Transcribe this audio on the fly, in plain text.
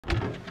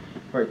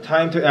Alright,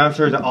 time to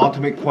answer the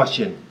ultimate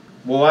question.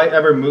 Will I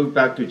ever move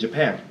back to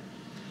Japan?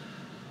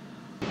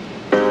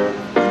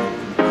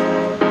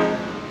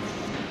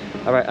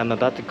 Alright, I'm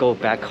about to go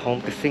back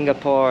home to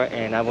Singapore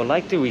and I would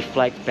like to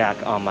reflect back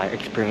on my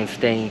experience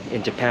staying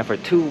in Japan for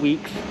 2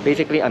 weeks.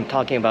 Basically, I'm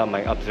talking about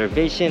my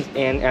observations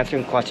and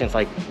answering questions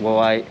like, will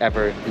I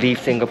ever leave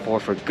Singapore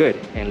for good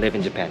and live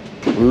in Japan?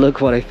 Look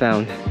what I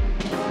found.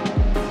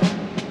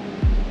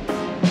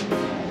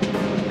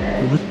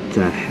 What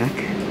the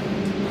heck?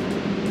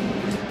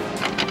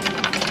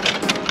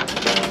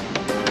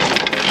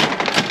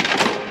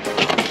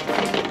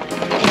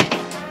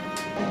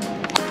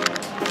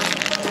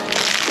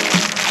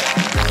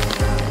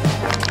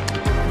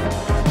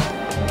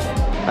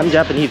 I'm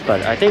Japanese,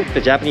 but I think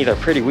the Japanese are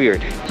pretty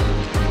weird.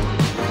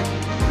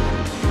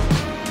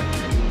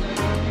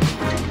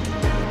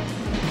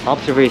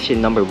 Observation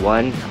number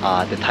 1,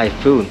 the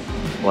typhoon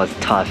was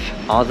tough.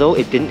 Although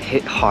it didn't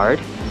hit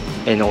hard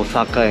in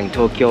Osaka and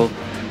Tokyo,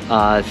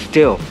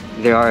 still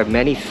there are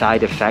many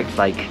side effects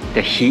like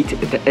the heat,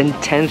 the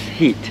intense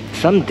heat.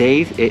 Some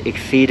days it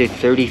exceeded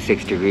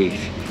 36 degrees.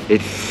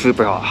 It's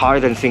super hot, hotter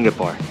than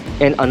Singapore.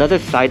 And another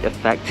side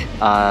effect,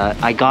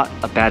 I got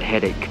a bad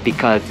headache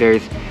because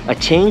there's a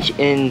change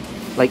in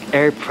like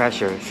air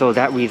pressure, so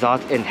that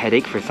results in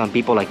headache for some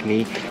people like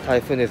me.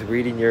 Typhoon is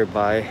really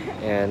nearby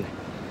and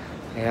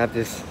I have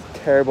this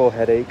terrible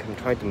headache. I'm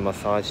trying to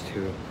massage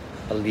to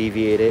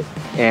alleviate it,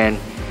 and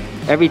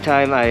every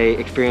time I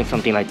experience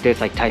something like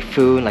this, like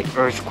typhoon, like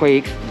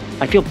earthquakes,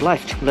 I feel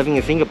blessed living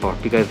in Singapore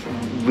because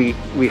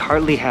we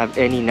hardly have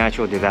any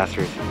natural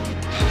disasters.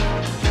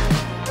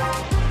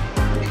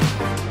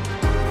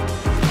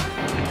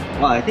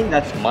 Well, I think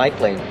that's my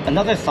plane.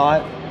 Another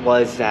thought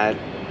was that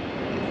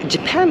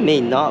Japan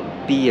may not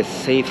be a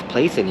safe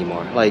place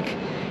anymore. Like,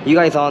 you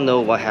guys all know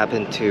what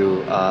happened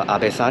to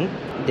Abe-san.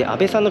 で、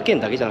Abe-sanの件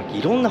だけじゃなくて、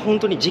いろんな本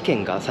当に事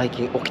件が最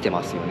近起きて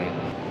ますよね。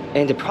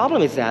And the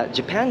problem is that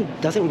Japan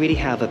doesn't really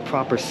have a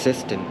proper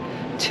system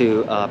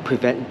to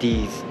prevent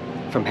these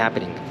from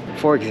happening.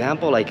 For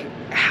example, like,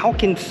 how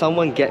can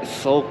someone get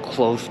so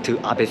close to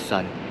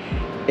Abe-san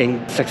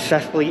and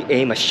successfully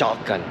aim a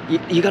shotgun?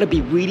 You gotta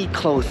be really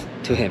close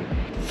to him.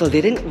 So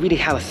they didn't really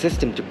have a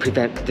system to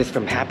prevent this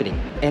from happening.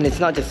 And it's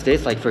not just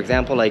this, like for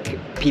example, like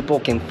people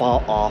can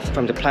fall off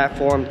from the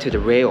platform to the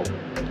rail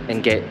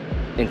and get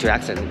into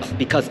accidents.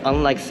 Because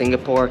unlike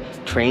Singapore,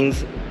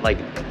 trains, like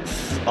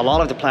a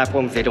lot of the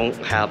platforms, they don't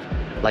have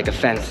like a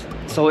fence.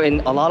 So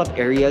in a lot of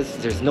areas,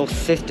 there's no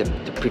system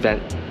to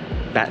prevent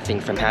bad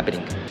things from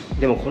happening.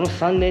 でもこの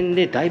3年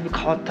でだいぶ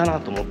変わったな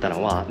と思った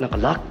のは、なんか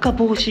落下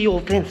防止用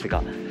フェンス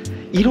が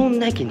いろん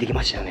な駅にでき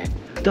ましたよね。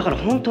だから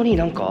本当に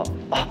なんか、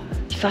あ、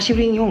久し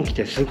ぶりに日本来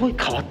てすごい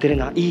変わってる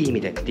な、いい意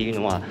味でっていう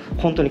のは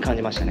本当に感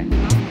じましたね。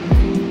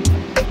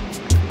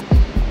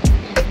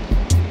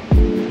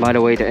By the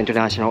way, the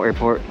international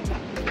airport,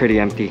 pretty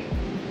empty.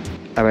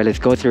 Alright, let's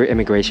go through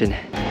immigration.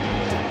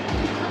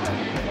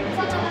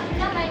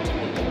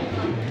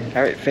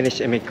 Alright, finished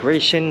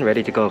immigration,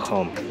 ready to go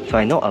home. So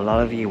I know a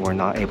lot of you were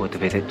not able to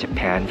visit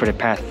Japan for the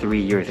past 3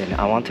 years, and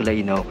I want to let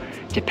you know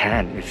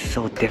Japan is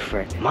so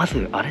different. ま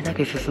ずあれだ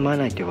け進ま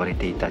ないと言われ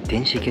ていた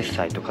電子決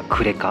済とか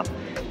クレカ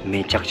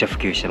めちゃくちゃ普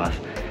及してま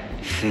す。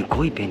す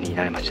ごい便利に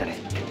なりましたね。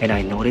And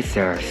I noticed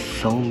there are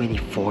so many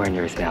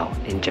foreigners now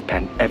in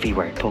Japan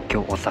everywhere.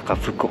 Tokyo, Osaka,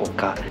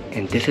 Fukuoka.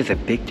 And this is a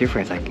big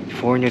difference. Like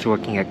foreigners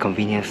working at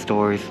convenience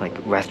stores, like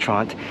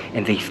restaurants,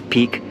 and they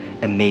speak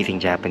amazing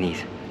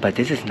Japanese. But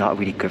this is not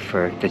really good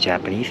for the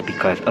Japanese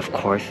because of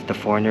course the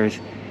foreigners,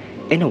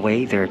 in a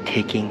way, they're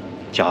taking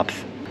jobs.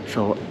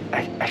 So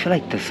I feel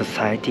like the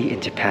society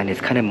in Japan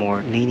is kind of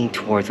more leaning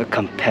towards a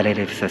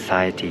competitive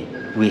society.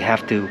 We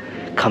have to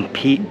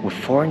compete with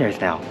foreigners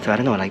now. So I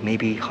don't know, like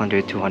maybe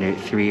 100, 200,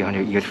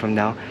 300 years from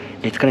now,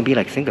 it's gonna be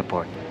like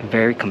Singapore,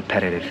 very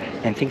competitive.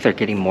 And things are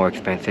getting more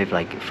expensive,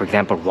 like for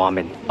example,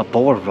 ramen. A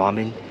bowl of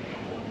ramen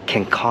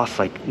can cost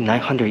like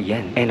 900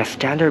 yen. And a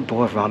standard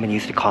bowl of ramen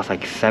used to cost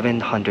like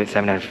 700,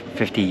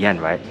 750 yen,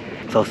 right?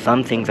 So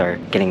some things are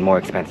getting more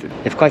expensive.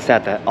 It's quite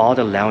sad that all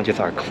the lounges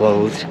are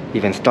closed,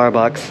 even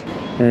Starbucks.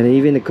 And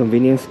even the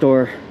convenience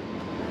store.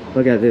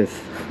 Look at this.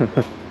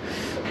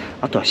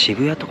 あとは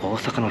渋谷とか大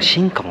阪の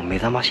進化も目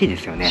覚ましいで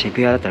すよね。渋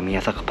谷だったら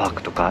宮坂パー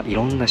クとかい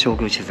ろんな商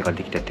業施設が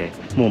できてて、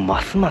もう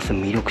ますます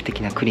魅力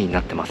的な国にな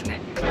ってますね。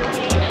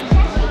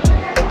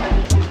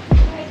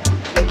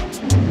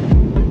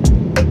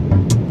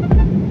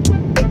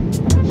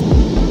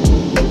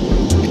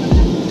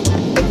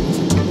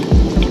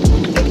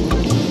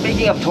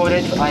Speaking of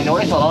toilets, I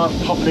noticed a lot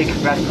of public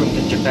restrooms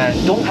in Japan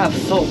don't have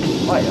soap.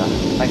 Why?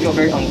 I feel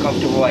very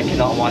uncomfortable. I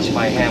cannot wash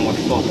my hand with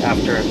soap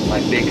after my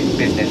big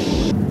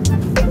business.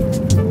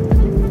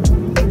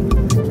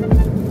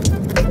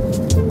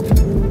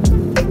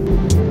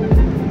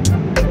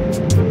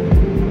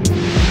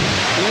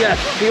 Yes,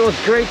 feels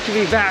great to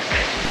be back.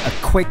 A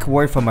quick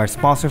word from our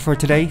sponsor for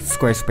today,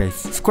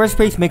 Squarespace.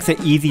 Squarespace makes it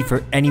easy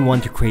for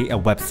anyone to create a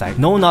website.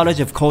 No knowledge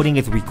of coding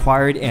is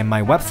required, and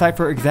my website,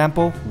 for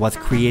example, was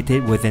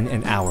created within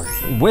an hour.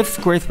 With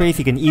Squarespace,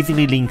 you can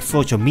easily link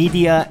social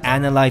media,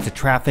 analyze the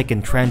traffic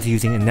and trends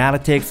using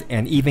analytics,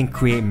 and even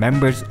create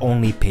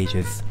members-only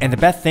pages. And the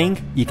best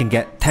thing, you can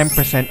get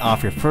 10%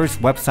 off your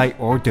first website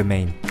or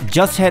domain.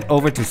 Just head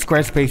over to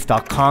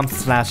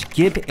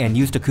squarespace.com/ghib and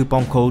use the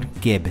coupon code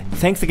GHIB.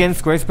 Thanks again,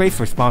 Squarespace,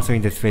 for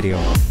sponsoring this video.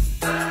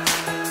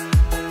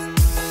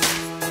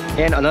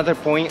 And another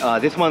point,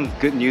 this one's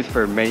good news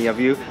for many of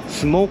you.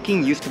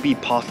 Smoking used to be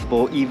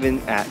possible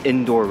even at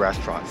indoor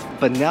restaurants.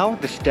 But now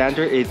the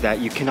standard is that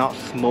you cannot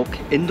smoke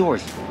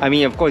indoors. I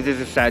mean, of course, this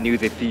is sad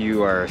news if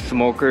you are a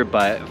smoker,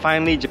 but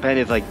finally Japan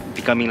is like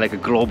becoming like a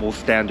global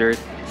standard.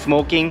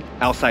 Smoking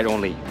outside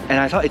only. And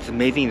I thought it's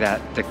amazing that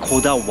the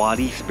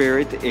Kodawari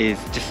spirit is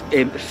just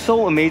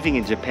so amazing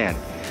in Japan.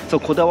 So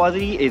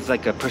Kodawari is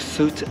like a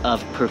pursuit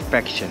of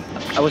perfection.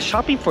 I was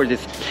shopping for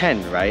this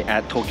pen, right,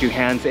 at Tokyo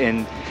Hands,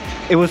 and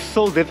it was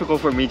so difficult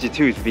for me to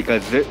choose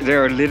because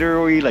there are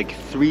literally like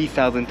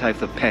 3,000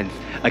 types of pens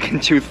I can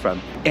choose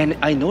from. And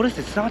I noticed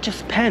it's not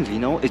just pens, you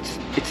know, it's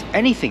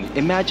anything.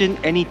 Imagine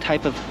any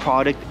type of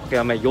product. Okay,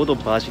 I'm at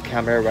Yodobashi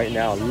camera right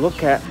now.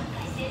 Look at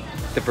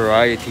the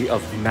variety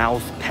of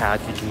mouse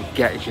pads you can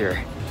get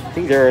here. I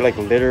think there are like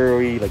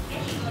literally like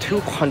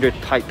 200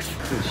 types.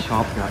 This is a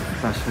shop that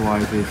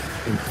specializes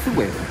in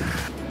footwear.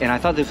 And I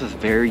thought this was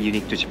very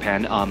unique to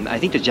Japan. I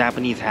think the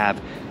Japanese have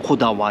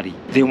Kodawari.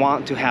 They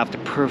want to have the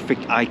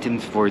perfect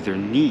items for their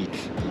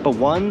needs. But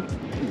one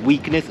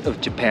weakness of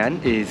Japan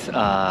is,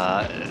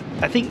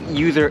 I think,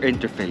 user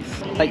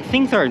interface. Like,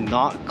 things are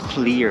not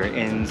clear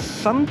and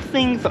some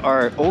things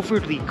are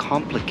overly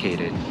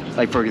complicated.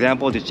 Like, for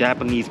example, the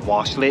Japanese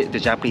washlet, the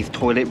Japanese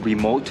toilet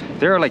remote,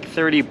 there are like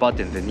 30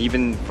 buttons, and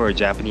even for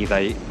Japanese,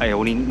 I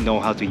only know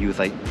how to use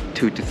like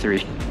 2 to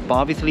 3. But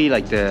obviously,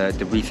 like the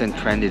recent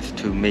trend is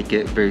to make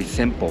it very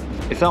simple.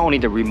 It's not only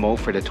the remote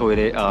for the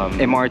toilet,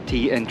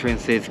 MRT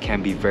entrances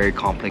can be very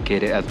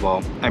complicated as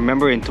well. I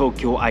remember in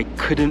Tokyo, I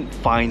couldn't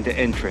find the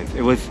entrance.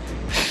 It was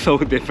so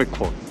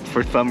difficult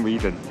for some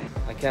reason.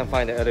 I can't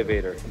find the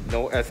elevator,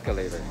 no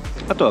escalator.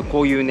 あとは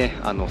こういうね、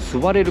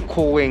座れる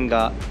公園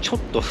がちょっ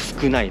と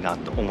少ないな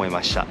と思い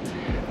ました。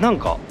なん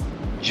か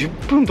10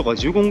分とか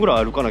15分ぐら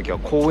い歩かなきゃ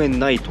公園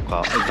ないと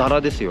かザラ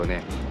ですよ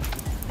ね。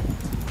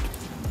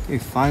We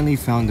finally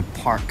found the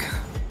park,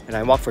 and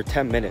I walked for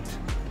 10 minutes.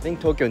 I think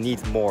Tokyo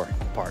needs more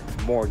parks,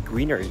 more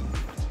greenery.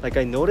 Like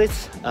I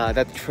noticed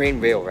that train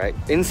rail, right?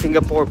 In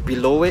Singapore,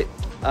 below it,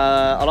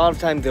 a lot of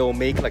times they will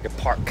make like a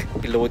park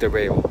below the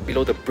rail,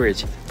 below the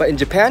bridge. But in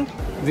Japan,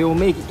 they will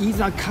make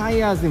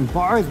izakayas and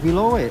bars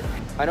below it.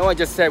 I know I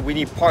just said we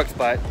need parks,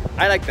 but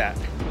I like that.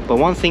 But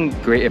one thing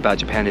great about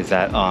Japan is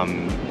that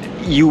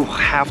you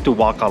have to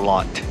walk a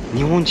lot.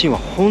 日本人は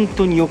本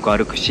当によく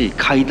歩くし、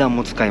階段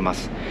も使いま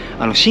す。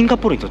シンガ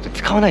ポールにとって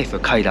使わないです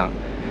よ、階段。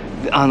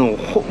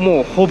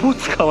もうほぼ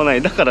使わな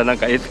い。だからなん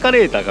かエスカ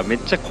レーターがめっ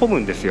ちゃ混む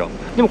んですよ。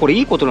でもこれ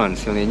いいことなんで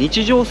すよね。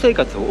日常生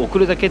活を送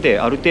るだけで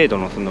ある程度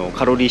のその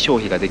カロリー消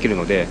費ができる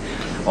ので。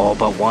Oh,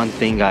 but one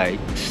thing I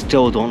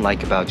still don't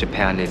like about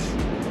Japan is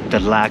the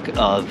lack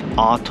of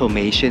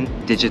automation,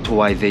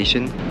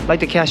 digitalization. Like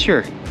the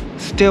cashier,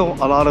 still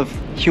a lot of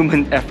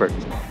human effort.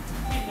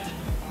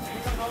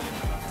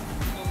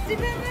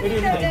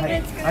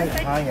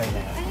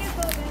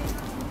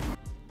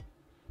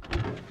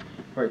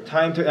 Alright,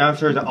 time to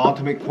answer the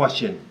ultimate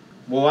question.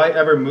 Will I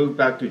ever move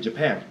back to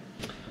Japan?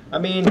 I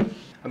mean,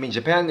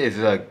 Japan is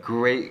a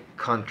great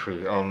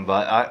country,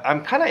 but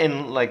I'm kind of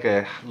in like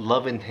a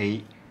love and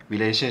hate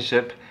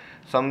relationship.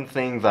 Some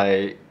things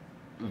I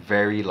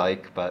very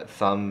like, but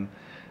some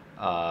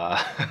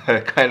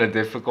kind of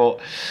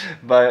difficult.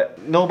 But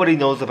nobody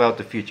knows about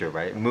the future,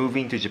 right?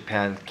 Moving to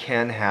Japan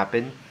can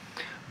happen.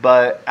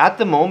 But at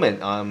the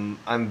moment,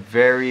 I'm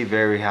very,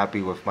 very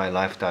happy with my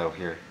lifestyle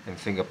here in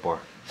Singapore.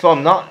 So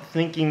I'm not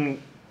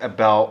thinking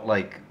about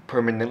like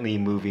permanently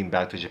moving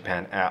back to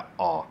Japan at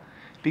all.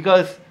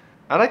 Because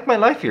I like my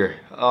life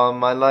here.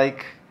 I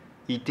like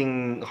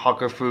eating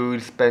hawker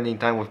food, spending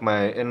time with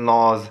my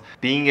in-laws,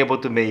 being able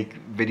to make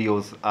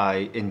videos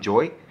I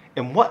enjoy.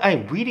 And what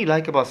I really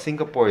like about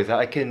Singapore is that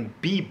I can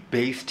be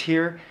based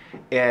here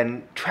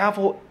and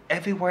travel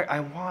everywhere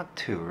I want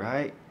to,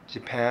 right?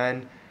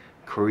 Japan,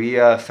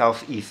 Korea,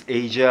 Southeast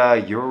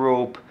Asia,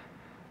 Europe,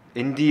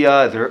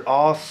 India, they're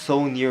all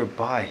so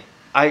nearby.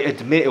 I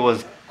admit it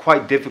was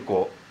quite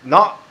difficult,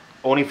 not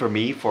only for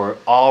me, for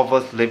all of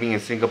us living in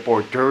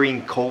Singapore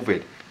during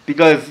COVID,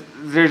 because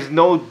there's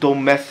no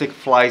domestic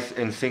flights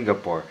in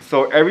Singapore.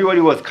 So everybody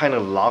was kind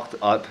of locked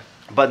up.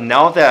 But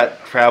now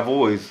that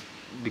travel is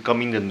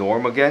becoming the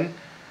norm again,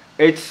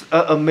 it's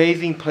an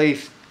amazing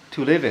place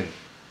to live in.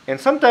 And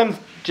sometimes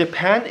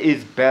Japan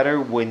is better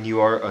when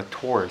you are a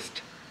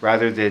tourist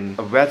rather than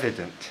a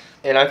resident.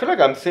 And I feel like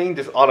I'm saying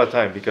this all the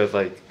time because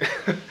like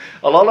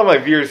a lot of my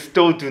viewers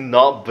still do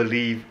not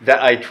believe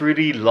that I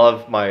truly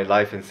love my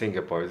life in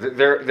Singapore.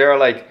 They're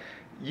like,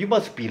 you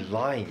must be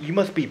lying. You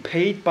must be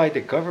paid by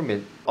the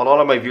government. A lot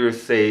of my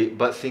viewers say,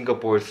 but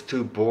Singapore is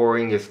too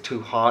boring, it's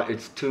too hot,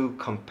 it's too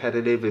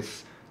competitive,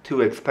 it's too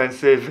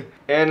expensive.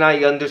 And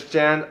I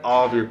understand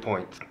all of your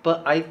points.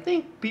 But I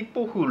think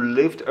people who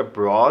lived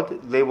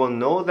abroad, they will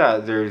know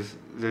that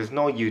there's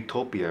no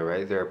utopia,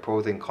 right? There are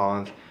pros and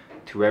cons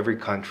to every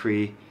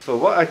country. So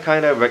what I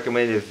kind of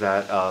recommend is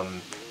that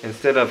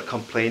instead of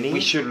complaining,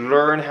 we should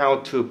learn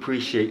how to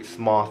appreciate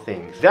small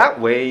things. That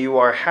way you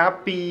are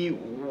happy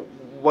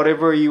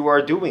whatever you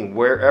are doing,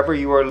 wherever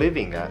you are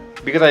living at.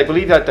 Because I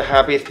believe that the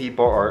happiest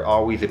people are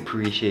always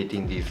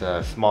appreciating these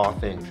small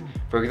things.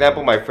 For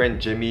example, my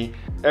friend Jimmy,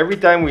 every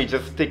time we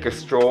just take a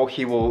stroll,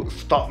 he will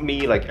stop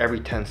me like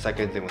every 10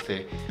 seconds and will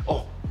say,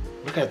 oh,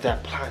 look at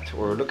that plant,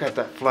 or look at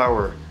that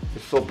flower,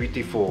 it's so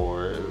beautiful.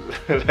 Or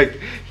like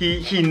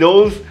he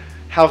knows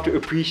how to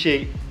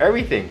appreciate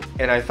everything.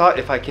 And I thought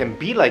if I can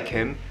be like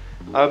him,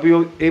 I'll be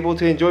able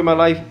to enjoy my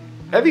life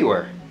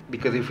everywhere.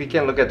 Because if we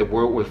can look at the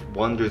world with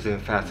wonders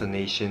and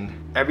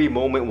fascination, every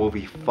moment will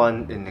be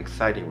fun and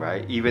exciting,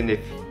 right? Even if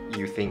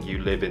you think you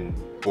live in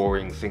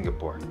boring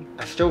Singapore.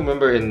 I still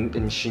remember in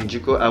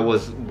Shinjuku, I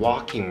was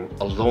walking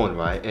alone,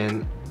 right?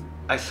 And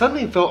I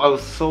suddenly felt I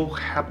was so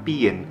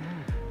happy and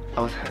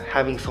I was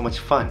having so much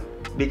fun.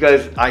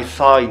 Because I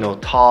saw, you know,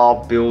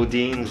 tall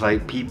buildings,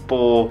 like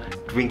people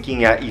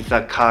drinking at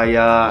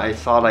izakaya, I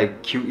saw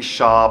like cute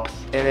shops,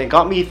 and it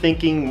got me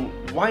thinking,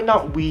 why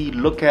not we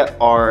look at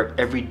our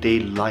everyday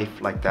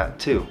life like that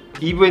too?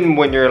 Even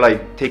when you're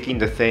like taking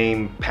the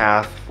same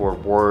path for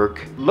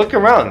work, look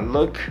around,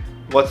 look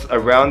what's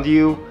around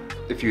you.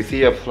 If you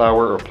see a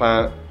flower or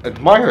plant,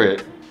 admire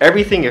it.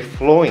 Everything is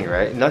flowing,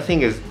 right?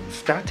 Nothing is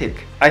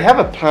static. I have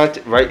a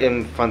plant right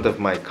in front of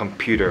my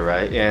computer,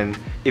 right? And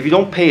if you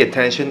don't pay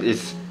attention,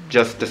 it's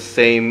just the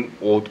same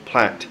old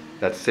plant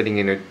that's sitting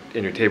in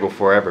your table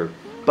forever.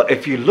 But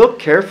if you look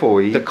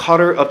carefully, the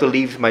color of the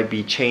leaves might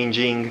be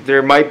changing.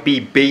 There might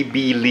be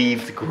baby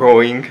leaves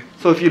growing.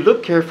 So if you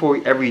look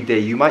carefully every day,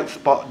 you might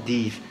spot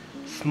these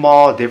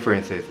small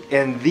differences.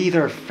 And these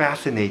are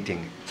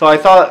fascinating. So I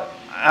thought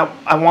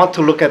I want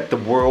to look at the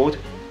world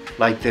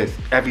like this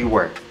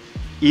everywhere.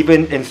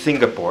 Even in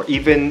Singapore,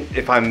 even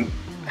if I'm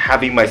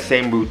having my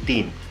same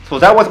routine. So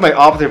that was my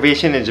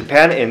observation in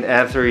Japan in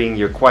answering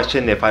your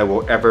question if I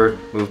will ever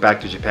move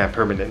back to Japan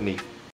permanently.